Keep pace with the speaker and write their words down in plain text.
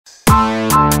You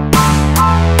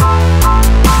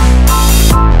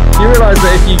realise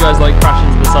that if you guys like crash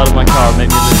into the side of my car and make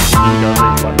me lose to you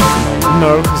guys, like,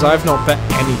 no, because I've not bet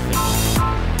anything.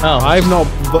 oh, I've not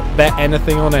bet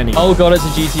anything on anything. oh god, it's a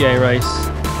GTA race.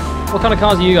 What kind of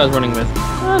cars are you guys running with?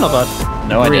 Not bad.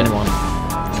 No idea. Green one.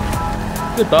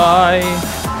 Goodbye.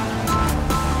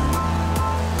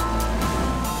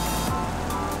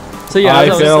 So yeah, I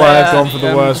that was, feel like I've gone for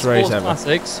the worst race Sports ever.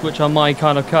 Classics, which are my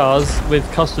kind of cars with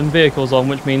custom vehicles on,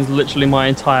 which means literally my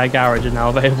entire garage is now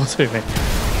available to me.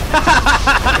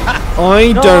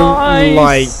 I don't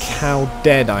like how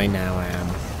dead I now am.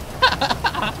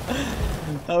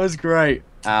 That was great.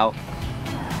 Ow.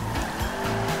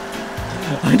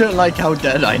 I don't like how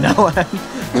dead I now am.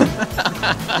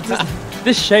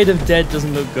 This shade of dead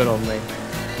doesn't look good on me.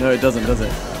 No, it doesn't, does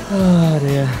it? Oh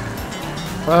dear.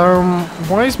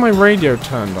 Why is my radio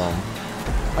turned on?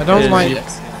 I don't like...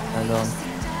 And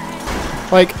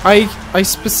Like, I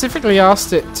specifically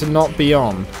asked it to not be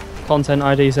on. Content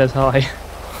ID says hi.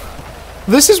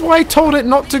 This is why I told it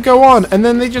not to go on, and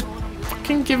then they just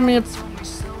fucking give me a...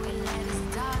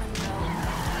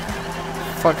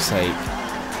 Fuck's sake.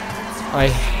 I...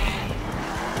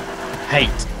 Hate.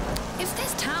 If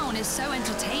this town is so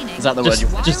entertaining, Is that the word you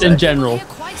want? Just in general.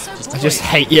 I just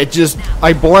hate, yeah, just...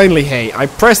 I blindly hate. I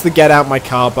press the get out my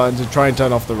car button to try and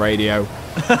turn off the radio.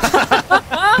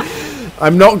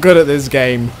 I'm not good at this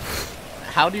game.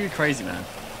 How do you crazy, man?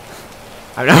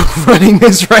 I'm not running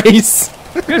this race.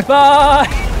 Goodbye!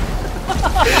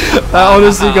 That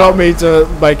honestly got me to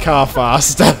my car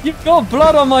faster. You've got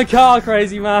blood on my car,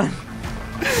 crazy man.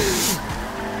 Is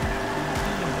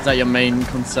that your main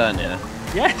concern here?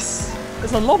 Yes!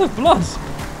 There's a lot of blood.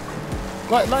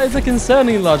 Like it's a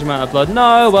concerningly large amount of blood.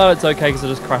 No, well, it's okay because I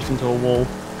just crashed into a wall.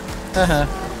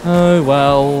 Oh,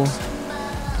 well.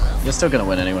 You're still gonna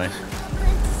win anyway.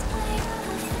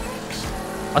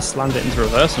 I slammed it into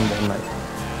reverse and won, mate.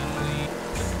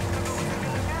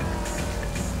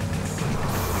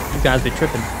 You guys be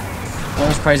tripping. Well,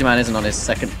 this crazy man isn't on his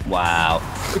second. Wow.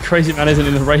 The crazy man isn't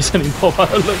in the race anymore by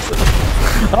the looks of it.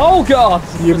 Oh, God!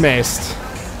 You missed.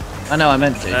 I know, I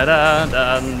meant to. How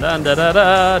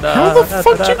the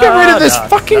fuck did you get rid of this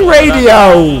fucking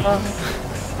radio?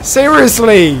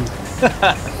 Seriously.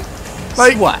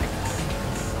 Like what?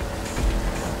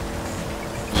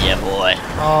 Yeah, boy.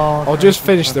 I'll just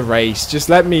finish the race. Just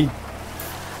let me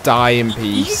die in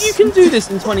peace. You can do this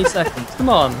in 20 seconds. Come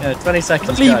on. Yeah, 20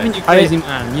 seconds. Believe go. in you, crazy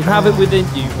man. You have it within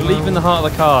you. Believe in the heart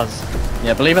of the cars.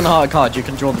 Yeah, believe in the heart of cards. You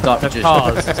can draw the dark The magician.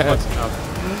 cars. That's what's enough.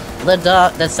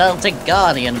 The Celtic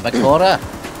Guardian, Bakura.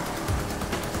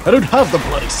 I don't have the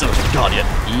bloody Celtic Guardian.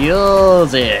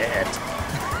 Use it.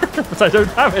 But I don't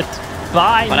have it.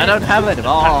 Bye. But I don't have it.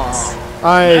 Oh.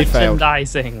 I failed.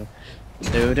 Merchandising.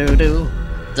 Do do do.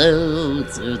 Do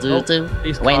do do do.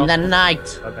 These When the cars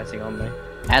night are betting on me.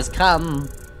 has come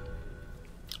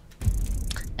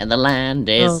and the land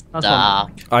is that's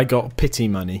dark. I got pity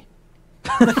money.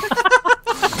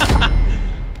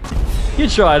 You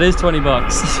try. It is $20.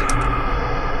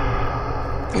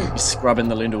 You're scrubbing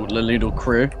the little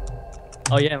crew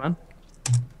Oh yeah, man.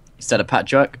 instead of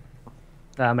Patchwork.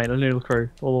 Nah, mate, the noodle crew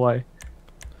all the way.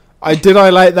 Did I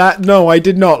like that? No, I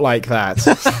did not like that.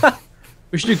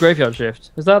 We should do graveyard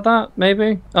shift. Is that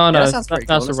maybe? Oh no, that sounds pretty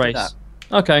that's cool. a Let's do race.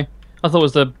 Okay, I thought it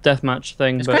was the deathmatch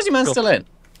thing. Is but Crazy Man cool. still in?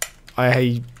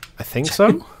 I think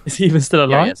so. Is he even still Yeah,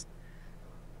 he alive? is.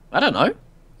 I don't know.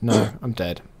 No, I'm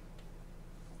dead.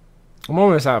 I'm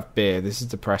almost out of beer. This is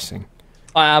depressing.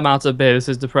 I am out of beer. This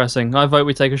is depressing. I vote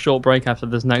we take a short break after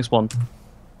this next one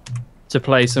to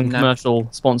play some commercial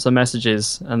sponsor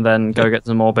messages and then go get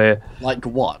some more beer. Like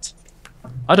what?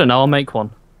 I don't know. I'll make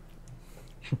one.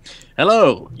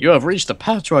 Hello, you have reached the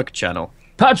Patchwork channel.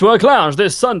 Patchwork Lounge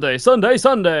this Sunday. So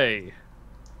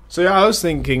yeah, I was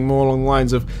thinking more along the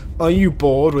lines of, are you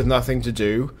bored with nothing to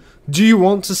do? Do you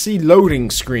want to see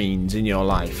loading screens in your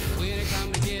life?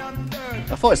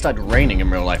 I thought it started raining in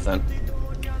real life then.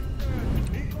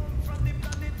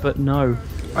 But no.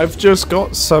 I've just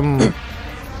got some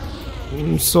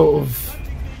sort of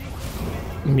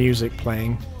music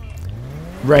playing.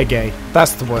 Reggae.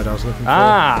 That's the word I was looking for.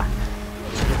 Ah,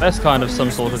 the best kind of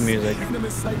some sort of music.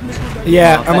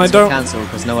 Yeah, and I don't... cancel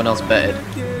because no one else betted.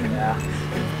 Yeah.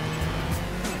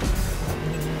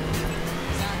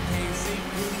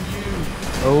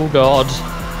 Oh god.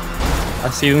 I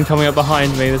see them coming up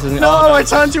behind me. This isn't. No, oh, I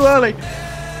turned too early.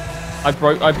 I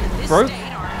broke.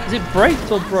 Is it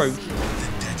braked or broke?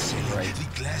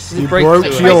 You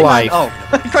broke your life. Oh,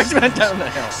 Crazy Man down the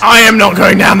hill. I am not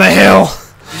going down the hill!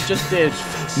 You just did.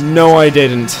 No, I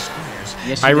didn't.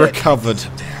 Yes, you I did. recovered.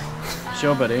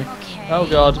 Sure, buddy. Oh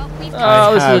god.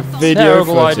 Oh, this have is a video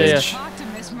terrible footage. idea. Talk to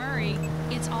Miss Murray.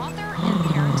 It's author and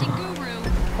parenting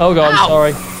guru. Oh god, I'm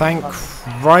sorry. Thank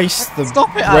Christ the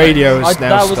Stop it, radio is now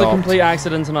That was a stopped. complete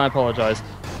accident and I apologise.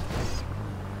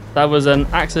 That was an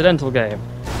accidental game.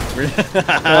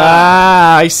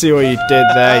 Ah, I see what you did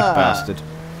there, you bastard.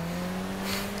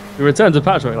 We returned to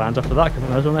Patchwork Land after that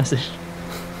commercial message.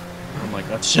 Oh my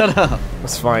god, shut up.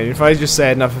 That's fine. If I just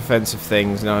say enough offensive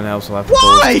things, no one else will have to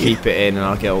Why? keep it in and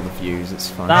I'll get all the views. It's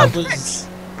fine.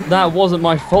 That wasn't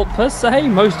my fault per se.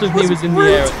 Most of me was in the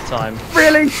air at the time.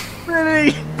 Really?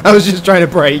 Really? I was just trying to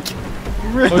break.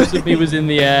 Most of me was in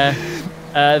the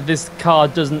air. This car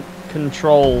doesn't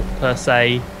control per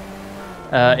se.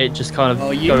 It just kind of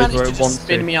Oh, you goes managed where to it just wants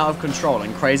spin to. me out of control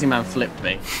and Crazy Man flipped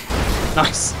me.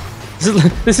 Nice.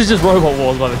 This is just Robot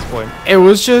Wars by this point. It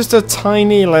was just a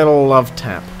tiny little love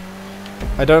tap.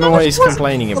 I don't know what he's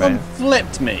complaining Someone about.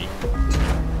 flipped me.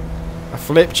 I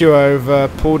flipped you over,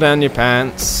 pulled down your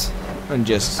pants, and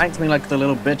just... Thanked me like the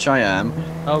little bitch I am.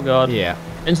 Oh god. Yeah.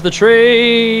 Into the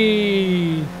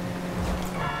tree!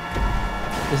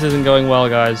 This isn't going well,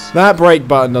 guys. That brake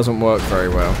button doesn't work very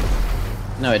well.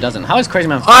 No, it doesn't. How is Crazy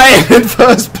Man? I am in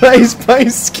first place by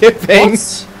skipping.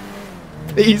 What?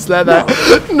 Please let that...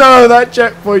 No, that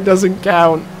checkpoint doesn't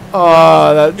count.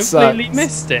 Oh, that Completely sucks.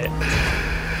 missed it.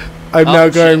 I'm now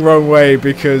shit. going wrong way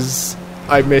because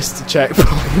I missed a checkpoint.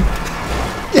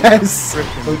 Yes.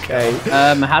 Okay.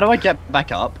 How do I get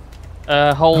back up?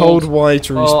 Hold Y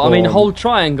to respawn. Oh, I mean, hold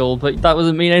triangle, but that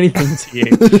doesn't mean anything to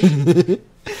you.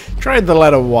 Try the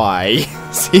letter Y.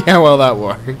 See how well that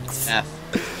works. F.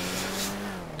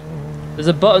 There's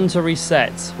a button to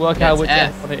reset. Work out It's which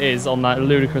F. one it is on that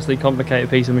ludicrously complicated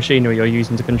piece of machinery you're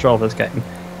using to control this game.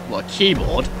 What, a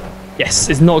keyboard? Yes,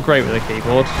 it's not great with a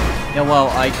keyboard. Yeah, well,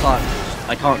 I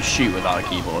can't shoot without a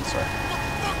keyboard, so.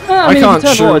 I mean, can't you can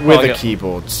turn shoot with a auto-target.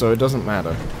 keyboard, so it doesn't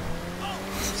matter.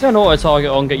 Turn auto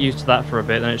target on, get used to that for a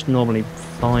bit, then it's normally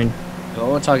fine.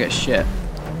 Oh, target shit.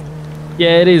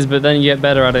 Yeah, it is, but then you get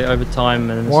better at it over time.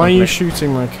 And Why are you something-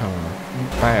 shooting my car? You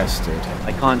bastard.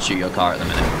 I can't shoot your car at the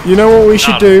minute. You know what we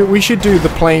should do? We should do the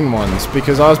plain ones,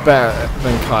 because I was better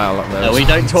than Kyle at those. No, we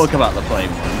don't talk about the plane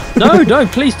one. No,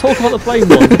 please talk about the plane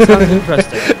one. It sounds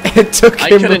interesting. It took I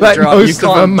him couldn't like drive- you most of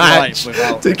a can't match drive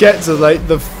without- to get to like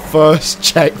the first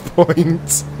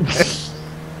checkpoint.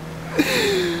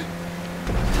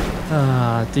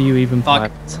 Do you even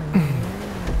Fuck. fight?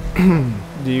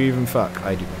 Do you even fuck?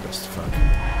 I do my best to fuck.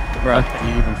 Bro,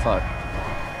 you even fuck.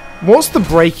 What's the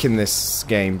brake in this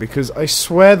game? Because I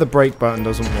swear the brake button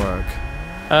doesn't work.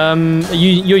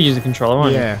 You're using a controller,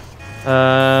 aren't Yeah.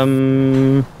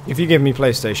 you? If you give me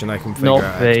PlayStation, I can figure Not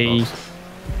out B. Xbox.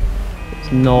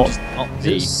 It's not. Not Is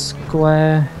V. it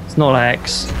square? It's not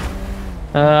X.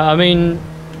 I mean,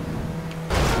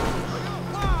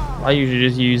 I usually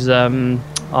just use oh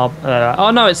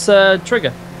no, it's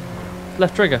trigger,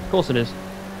 left trigger. Of course it is.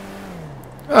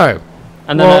 Oh.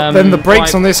 And Well, then the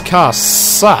brakes right, on this car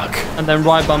suck. and then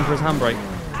right bumper is handbrake.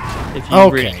 If you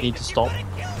Okay. really need to stop.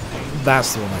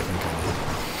 That's the one I think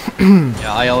of.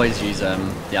 Yeah, I always use the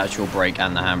actual brake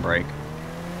and the handbrake.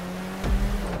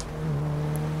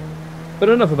 But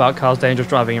enough about cars' dangerous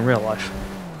driving in real life.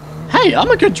 Hey, I'm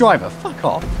a good driver. Fuck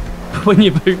off. When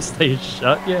your boot stays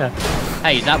shut, yeah.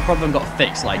 Hey, that problem got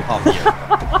fixed like half a year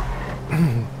ago.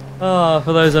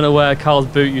 For those unaware, Carl's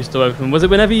boot used to open. Was it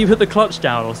whenever you put the clutch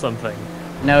down or something?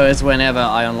 No, it's whenever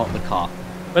I unlock the car.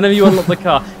 Whenever you unlock the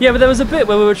car. Yeah, but there was a bit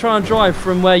where we were trying to drive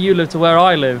from where you live to where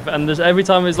I live, and there's, every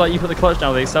time it's like you put the clutch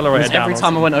down, the accelerator down. Every or time I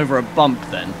something. went over a bump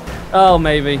then. Oh,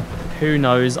 maybe. Who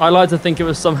knows? I like to think it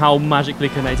was somehow magically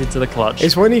connected to the clutch.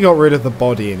 It's when he got rid of the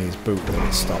body in his boot that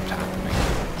it stopped happening.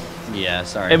 Yeah,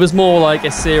 sorry. It was more like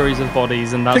a series of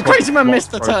bodies, and that's The crazy man what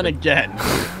missed the turn broken. again.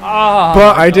 Ah,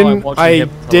 But I no, didn't. I'm watching I him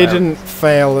till didn't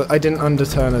fail. I didn't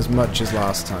underturn as much as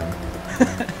last time.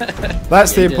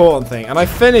 That's the you did. important thing, and I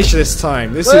finished this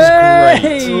time. This is Hey!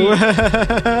 great.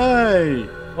 Hey!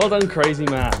 Well done, crazy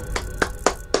man.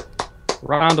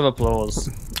 Round of applause.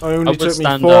 Only Upward took me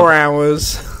stand 4 up.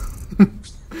 hours.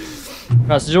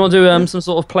 Right, so do you want to do some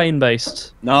sort of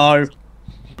plane-based? No.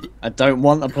 I don't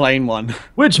want a plain one.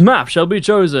 Which map shall be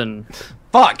chosen?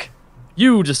 Fuck!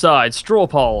 You decide. Straw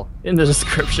poll in the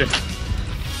description.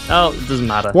 Oh, it doesn't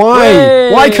matter. Why?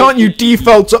 Yay! Why can't you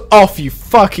default to off, you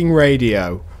fucking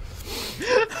radio?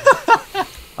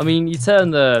 I mean, you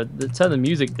turn the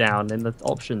music down in the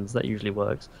options. That usually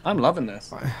works. I'm loving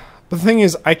this. The thing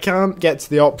is, I can't get to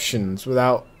the options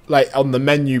without, like, on the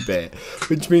menu bit,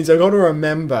 which means I got to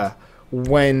remember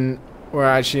when we're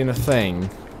actually in a thing.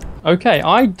 Okay,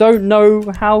 I don't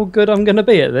know how good I'm going to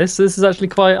be at this. This is actually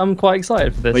I'm quite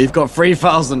excited for this. Well, you've got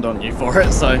 3,000 on you for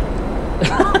it, so...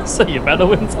 So you better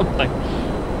win something.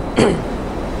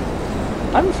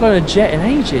 I haven't flown a jet in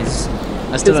ages.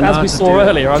 As we saw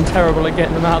earlier, I'm terrible at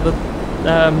getting them out of the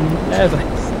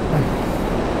airbase.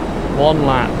 1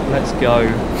 lap, let's go.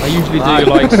 I usually do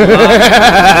like.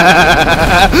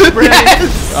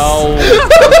 Yes! Oh,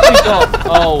 we've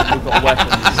got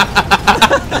weapons.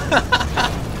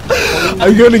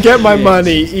 I'm going to get my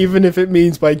money, even if it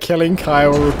means by killing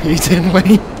Kyle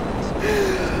repeatedly.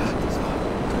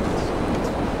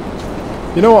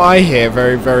 You know what I hear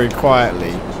very, very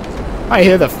quietly? I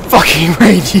hear the fucking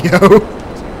radio.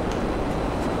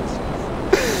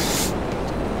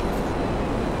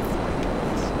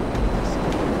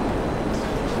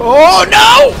 Oh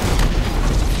no!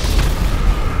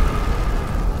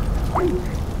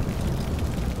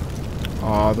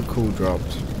 Oh, the cool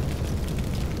dropped.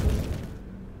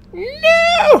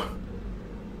 No!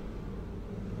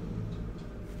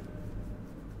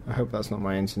 I hope that's not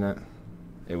my internet.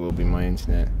 It will be my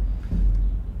internet.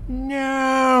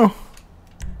 No!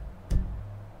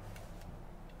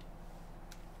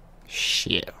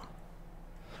 Shit.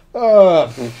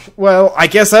 Well, I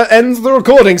guess that ends the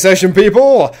recording session,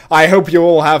 people. I hope you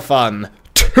all have fun.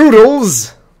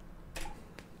 Toodles!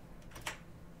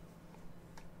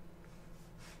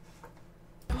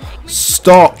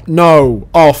 Stop. No.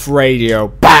 Off radio.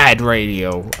 Bad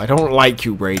radio. I don't like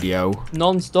you, radio.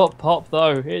 Non-stop pop,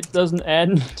 though. It doesn't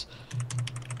end.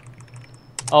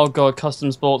 Oh god,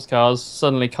 custom sports cars.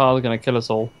 Suddenly Kyle's gonna kill us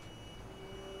all.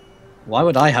 Why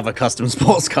would I have a custom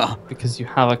sports car? Because you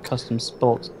have a custom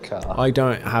sports car. I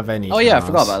don't have any Oh yeah, I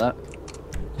forgot about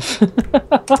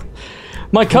that.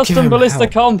 My custom him ballista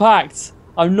help. compact.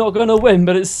 I'm not gonna win,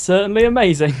 but it's certainly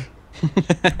amazing.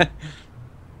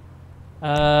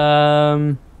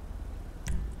 Now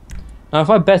if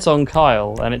I bet on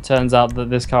Kyle and it turns out that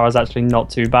this car is actually not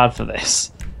too bad for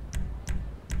this.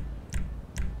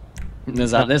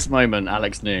 There's at this moment,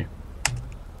 Alex knew.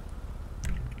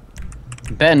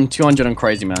 Ben, 200 on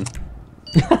Crazy Man.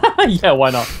 Yeah, why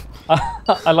not?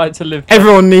 I like to live.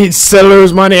 Everyone needs to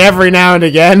lose money every now and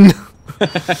again.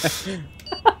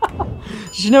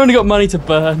 You only got money to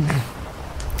burn.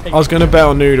 I was going to bet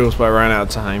on noodles, but I ran out of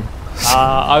time.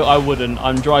 I wouldn't.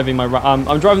 I'm driving my.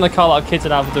 I'm driving the car that I've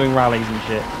kitted out for doing rallies and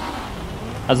shit.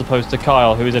 As opposed to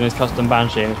Kyle, who is in his custom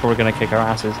Banshee and is probably going to kick our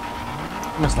asses.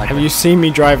 Have you seen me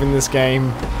driving this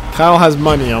game? Kyle has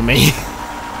money on me.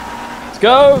 Let's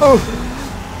go! Oh.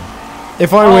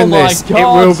 If I win my this, God. it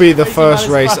will be the Crazy first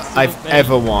Man is race faster I've than me.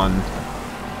 ever won.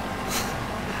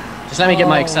 Just let me get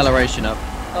my acceleration up.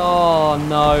 Oh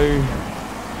no.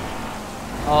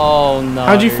 Oh no.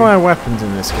 How do you fire weapons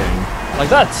in this game? Like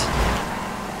that?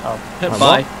 Oh.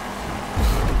 Bye.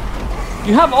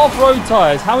 You have off-road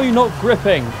tyres, how are you not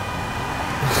gripping?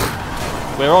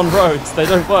 We're on roads, they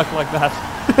don't work like that.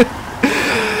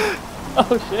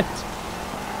 Oh shit.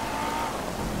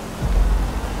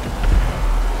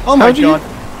 Oh my How do you- god.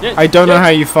 Yeah, I don't know yeah. how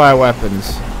you fire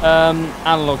weapons.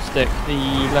 Analog stick, the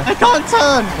left. I can't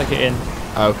turn! Click it in.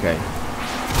 Okay.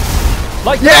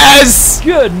 Like Yes! that.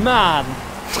 Good man!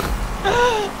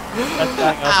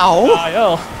 Ow!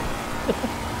 Kyle.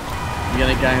 You're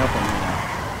gonna gang up on me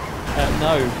now.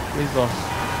 No, please boss.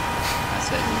 That's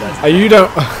it. That's You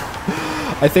don't...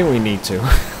 I think we need to.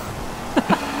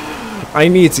 I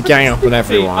need to gang up on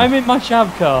everyone. I'm in my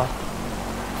shav car.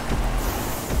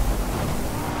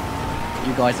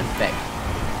 You guys are thick.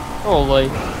 Probably.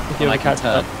 If you Well, I ever can catch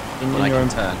turn. that in Well, I your can own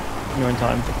turn. in your own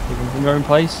time. In your own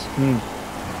place?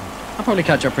 I'll probably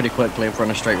catch up pretty quickly if we're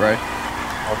on a straight road.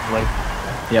 Hopefully.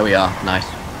 Yeah, we are. Nice.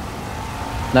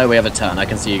 No, we have a turn. I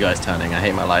can see you guys turning. I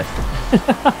hate my life.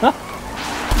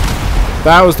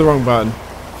 That was the wrong button.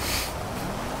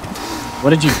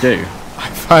 What did you do? I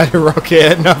fired a rocket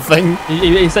at nothing.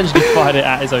 He essentially fired it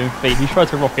at his own feet. He tried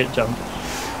to rocket jump.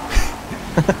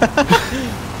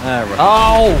 Right.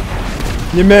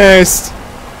 Oh! You missed.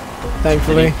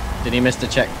 Thankfully. Did he miss the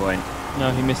checkpoint? No,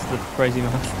 he missed the crazy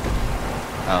man.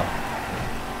 Oh.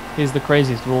 He's the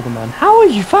craziest of all the men. How are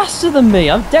you faster than me?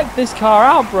 I've decked this car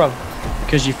out, bro.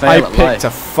 Because you fail I at picked life.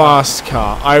 a fast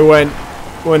car. I went,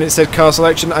 when it said car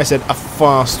selection, I said a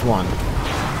fast one.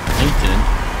 You didn't.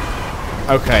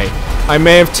 Okay. I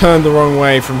may have turned the wrong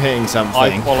way from hitting I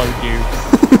something. followed you.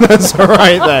 That's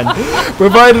alright then.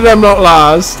 Provided I'm not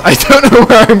last. I don't know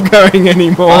where I'm going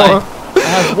anymore. I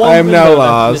have one I am now window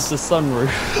left and last. it's the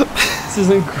sunroof. This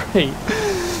isn't great.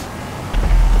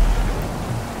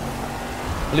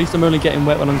 At least I'm only getting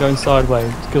wet when I'm going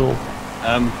sideways. It's cool.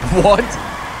 What?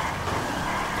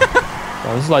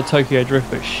 Oh, this is like Tokyo Drift,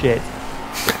 but shit.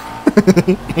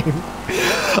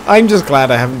 I'm just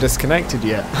glad I haven't disconnected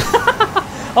yet.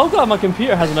 Oh god, my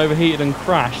computer hasn't overheated and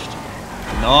crashed.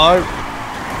 No.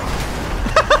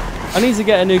 I need to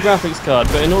get a new graphics card,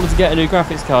 but in order to get a new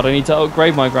graphics card, I need to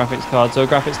upgrade my graphics card to a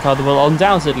graphics card that will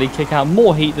undoubtedly kick out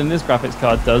more heat than this graphics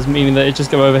card does, meaning that it's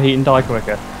just going to overheat and die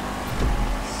quicker.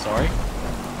 Sorry?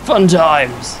 Fun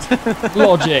times!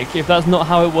 Logic, if that's not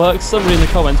how it works, somebody in the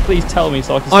comments, please tell me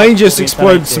so I can... I just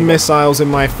exploded some missiles in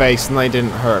my face and they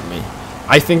didn't hurt me.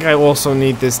 I think I also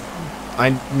need this...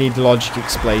 I need logic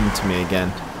explained to me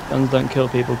again. Guns don't kill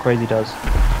people, crazy does.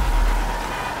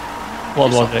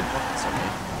 What logic?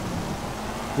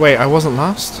 Wait, I wasn't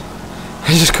last?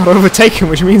 I just got overtaken,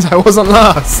 which means I wasn't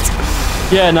last.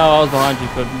 Yeah, no, I was behind you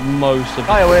for most of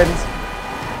Kyle wins.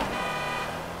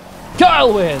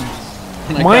 Kyle wins!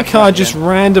 My car just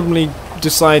randomly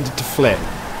decided to flip.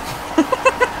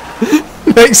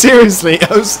 Like, seriously,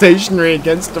 I was stationary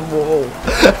against a wall.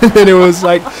 And then it was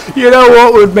like, you know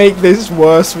what would make this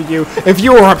worse for you? If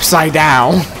you were upside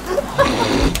down.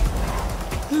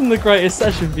 This isn't the greatest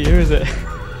session for you, is it?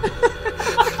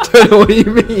 I don't know what you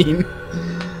mean.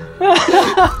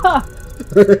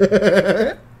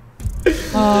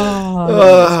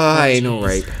 I know,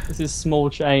 right. This is small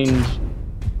change.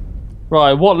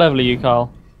 Right, what level are you,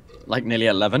 Carl? Like nearly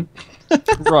 11.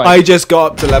 Right. I just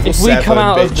got up to level 7, If we come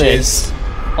out bitches. of this,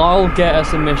 I'll get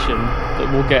us a mission that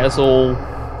will get us all,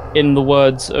 in the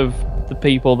words of the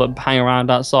people that hang around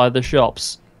outside the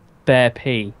shops, Bear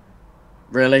P.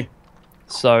 Really?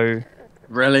 So...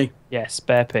 Really? Yes,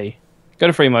 Bear P. Go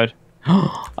to free mode.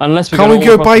 Unless we Can we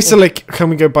go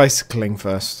bicycling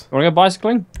first? You want to go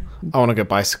bicycling? I want to go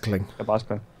bicycling. Go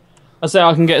bicycling. I say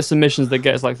I can get some missions that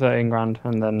get us like 13 grand,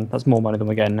 and then that's more money than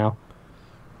we're getting now.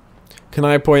 Can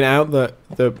I point out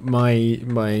that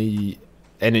my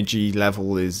energy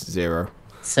level is 0?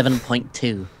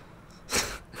 7.2.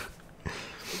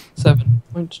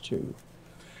 7.2.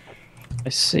 I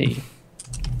see.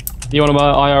 Do you want to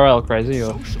buy IRL, crazy,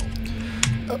 or?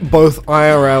 Both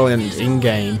IRL and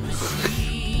in-game.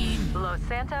 Los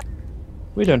Santos.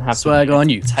 We don't have Swag to on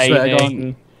you. Swag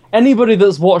on. Anybody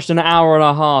that's watched an hour and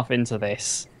a half into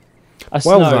this,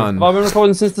 Well done. Have I been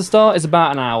recording since the start? It's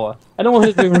about an hour. Anyone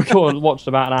who's been watched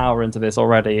about an hour into this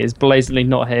already is blatantly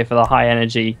not here for the high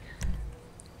energy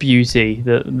beauty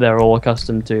that they're all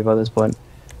accustomed to by this point.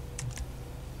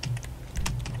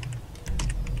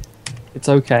 It's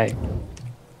okay.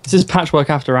 This is Patchwork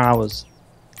After Hours.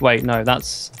 Wait, no,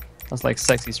 that's like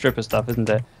sexy stripper stuff, isn't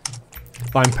it?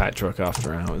 I'm Patchwork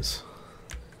After Hours.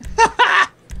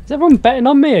 Is everyone betting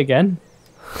on me again?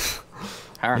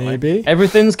 Apparently. Maybe.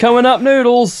 Everything's coming up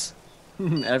noodles.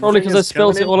 Probably because I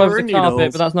spilled it all over the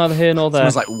carpet, but that's neither here nor there.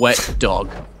 Smells like wet dog.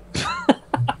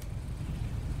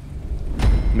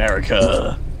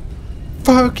 America.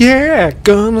 Fuck yeah,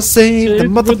 gonna save the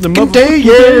motherfucking day,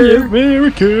 yeah.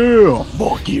 America.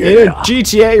 Fuck yeah. In a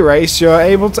GTA race, you're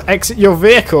able to exit your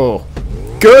vehicle.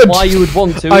 Good. Why you would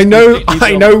want to? I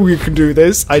know you can do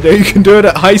this. I know you can do it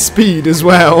at high speed as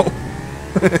well.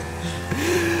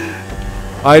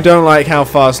 I don't like how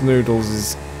fast Noodles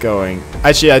is going.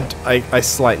 Actually, I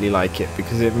slightly like it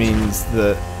because it means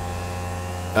that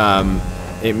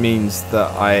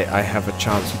I have a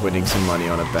chance of winning some money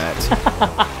on a bet.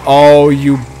 Oh,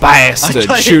 you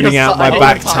bastard! Shooting out my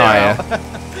back tire.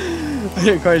 I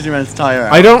hit Crazy Man's tire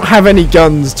out. I don't have any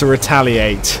guns to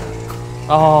retaliate.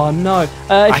 Oh no!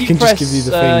 If you can press, just give you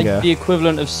the finger. the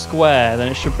equivalent of square, then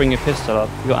it should bring your pistol up.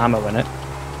 You got ammo in it.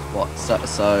 What?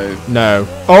 So... No.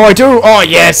 Oh, I do. Oh,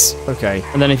 yes. Okay.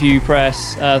 And then if you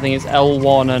press, I think it's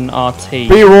L1 and RT.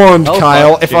 Be warned, Oh,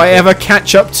 Kyle. fuck, If I stupid. ever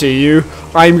catch up to you,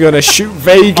 I'm gonna shoot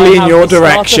vaguely in I your have the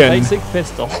starter direction. basic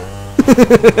pistol.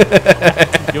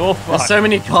 You're There's fucked. so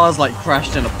many cars like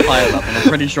crashed in a pile up, and I'm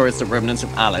pretty sure it's the remnants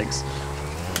of Alex.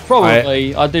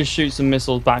 Probably. I did shoot some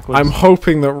missiles backwards. I'm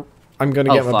hoping that I'm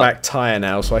gonna get my fuck. back tire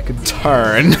now, so I can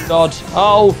turn. God.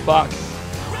 Oh fuck.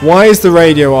 Why is the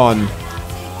radio on?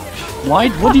 Why?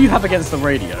 What do you have against the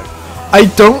radio? I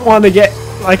don't want to get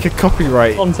like a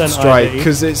copyright Content strike ID.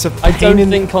 because it's a I pain don't in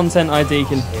think Content ID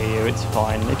can hear you. It's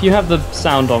fine. If you have the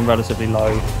sound on relatively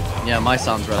low. Yeah, my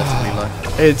sound's relatively low.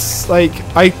 It's like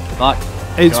Fuck.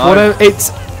 it's God.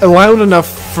 it's loud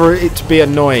enough for it to be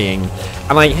annoying,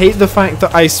 and I hate the fact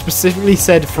that I specifically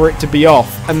said for it to be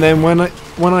off, and then when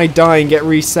I die and get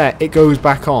reset, it goes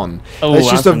back on. Oh, it's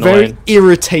just that's a very annoying.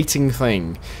 irritating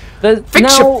thing.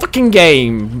 Fix your fucking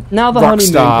game. Now the honeymoon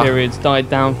Rockstar. period's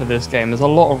died down for this game, there's a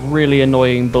lot of really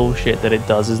annoying bullshit that it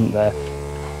does, isn't there?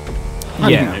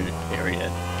 Yeah. Honeymoon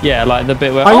period. Yeah, like the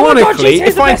bit where Ironically,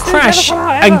 if I crash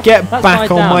and get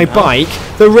back on my bike,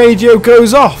 the radio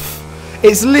goes off.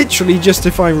 It's literally just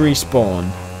if I respawn.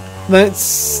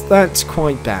 That's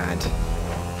quite bad.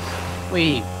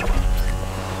 We.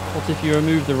 What if you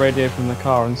removed the radio from the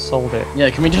car and sold it? Yeah,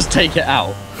 can we just take it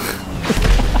out?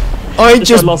 I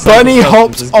just Los bunny Santos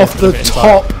hopped is off the getting a bit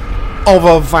top of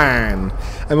a van.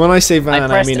 And when I say van, I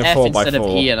pressed mean a F 4x4. instead of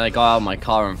E and I got out of my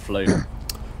car and flew.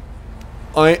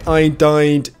 I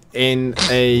died in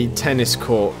a tennis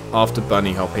court after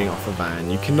bunny hopping off a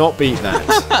van. You cannot beat that.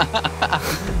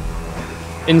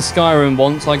 In Skyrim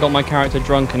once, I got my character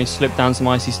drunk and he slipped down some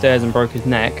icy stairs and broke his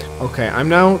neck. Okay, I'm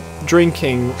now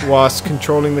drinking whilst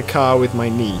controlling the car with my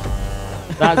knee.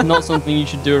 That's not something you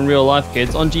should do in real life,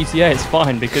 kids. On GTA, it's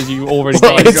fine because you already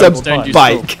Well, died it's several a times.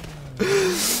 bike.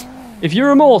 If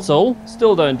you're immortal,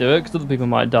 still don't do it because other people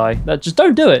might die. Just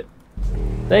don't do it.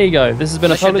 There you go. This has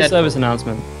been a public service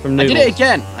announcement from Noodles. I did it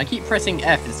again. I keep pressing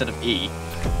F instead of E.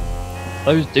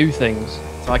 Those do things.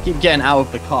 So I keep getting out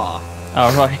of the car.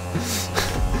 Oh, right.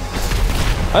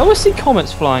 I always see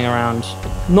comets flying around.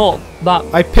 Not that.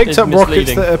 I picked up rockets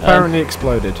misleading. that apparently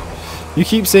exploded. You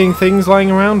keep seeing things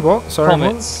lying around? What? Sorry,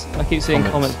 Comets. I keep seeing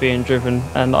comets being driven,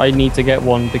 and I need to get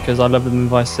one because I love them in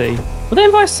Vice City. Were they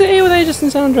in Vice City or were they just in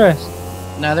San Andreas?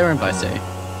 No, they're in Vice City.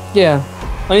 Yeah.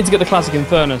 I need to get the classic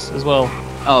Infernus as well.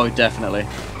 Oh, definitely.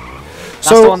 That's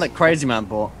So- the one that Crazy Man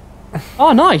bought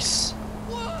Oh, nice.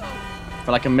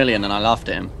 for like $1 million, and I laughed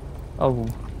at him. Oh.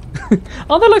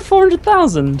 Are they like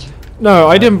 400,000? No,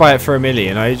 I didn't buy it for $1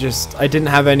 million. I didn't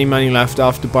have any money left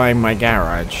after buying my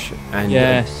garage and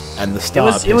Yes. and the It Star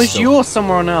was pistol. you or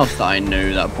someone else that I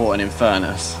knew that bought an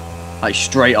Infernus, like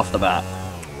straight off the bat.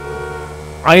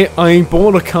 I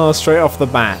bought a car straight off the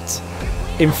bat.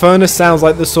 Infernus sounds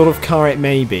like the sort of car it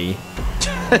may be,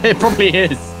 It probably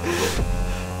is.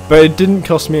 but it didn't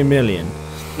cost me $1 million.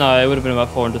 No, it would have been about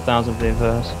 400,000 for the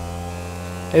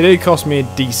Infernus. It did cost me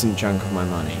a decent chunk of my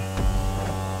money.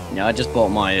 Yeah, I just bought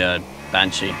my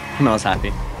Banshee, and I was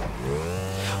happy.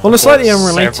 On a slightly Several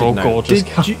unrelated note, gorgeous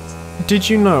did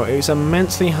you know it was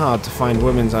immensely hard to find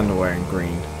women's underwear in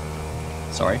green?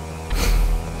 Sorry.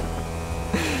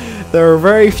 There are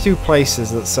very few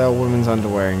places that sell women's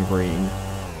underwear in green.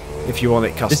 If you want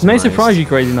it customized. This may surprise you,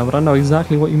 Crazy Man, but I know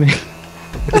exactly what you mean.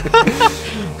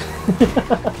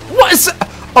 What is?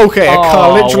 Okay, a car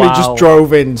Oh, literally wow. just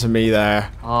drove into me there.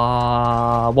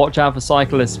 Watch out for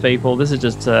cyclists, people. This is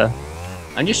just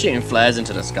I'm just shooting flares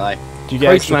into the sky. Do you get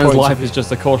Crazy extra Man's points life if- is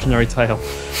just a cautionary tale.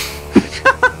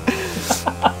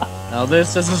 Now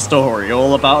this is a story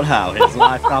all about how his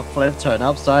life got flipped, turned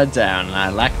upside down, and I'd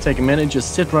like to take a minute and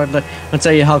just sit right there and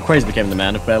tell you how Crazy became the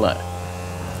man of Bel-Air.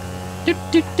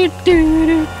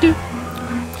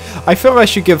 I feel I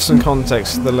should give some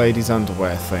context to the ladies'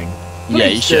 underwear thing. Yeah,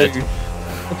 you Please should. do.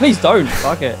 Please don't.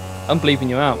 Fuck it. I'm bleeping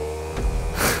you out.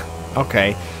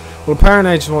 Okay. Well,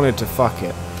 apparently I just wanted to fuck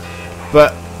it.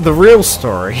 But the real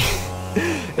story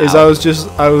is I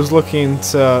was looking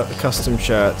into custom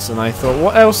shirts and I thought,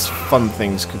 what else fun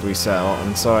things could we sell?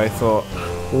 And so I thought,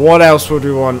 what else would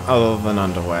we want other than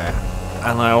underwear?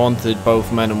 And I wanted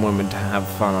both men and women to have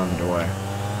fun underwear.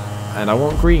 And I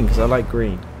want green because I like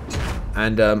green.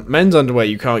 And men's underwear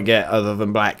you can't get other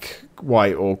than black,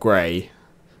 white or grey.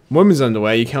 Women's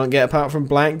underwear you can't get apart from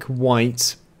black,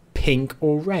 white, pink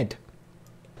or red.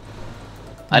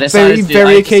 I decided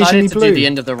Very to occasionally do blue. the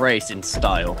end of the race in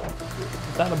style.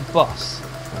 Is that a bus?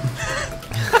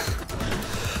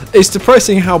 It's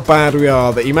depressing how bad we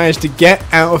are that he managed to get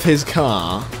out of his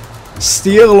car,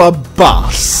 steal a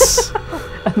bus,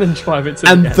 And then drive it to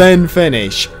and the end. then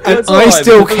finish. And it's I alright,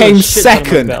 still because there's came a shit ton of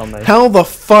second. bet on me. How the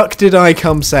fuck did I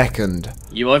come second?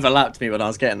 You overlapped me when I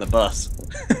was getting the bus.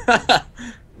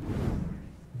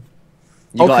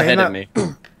 You got ahead of me.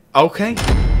 Okay.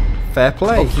 Fair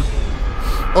play.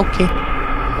 Okay.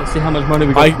 Let's see how much money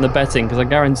we got from the betting, because I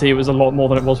guarantee it was a lot more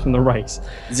than it was from the race.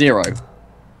 0.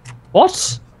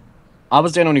 What? I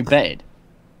was the one who betted.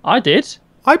 I did.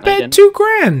 I bet didn't.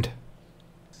 $2,000.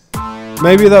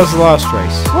 Maybe that was the last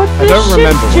race. What I don't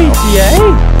remember well.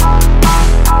 GTA?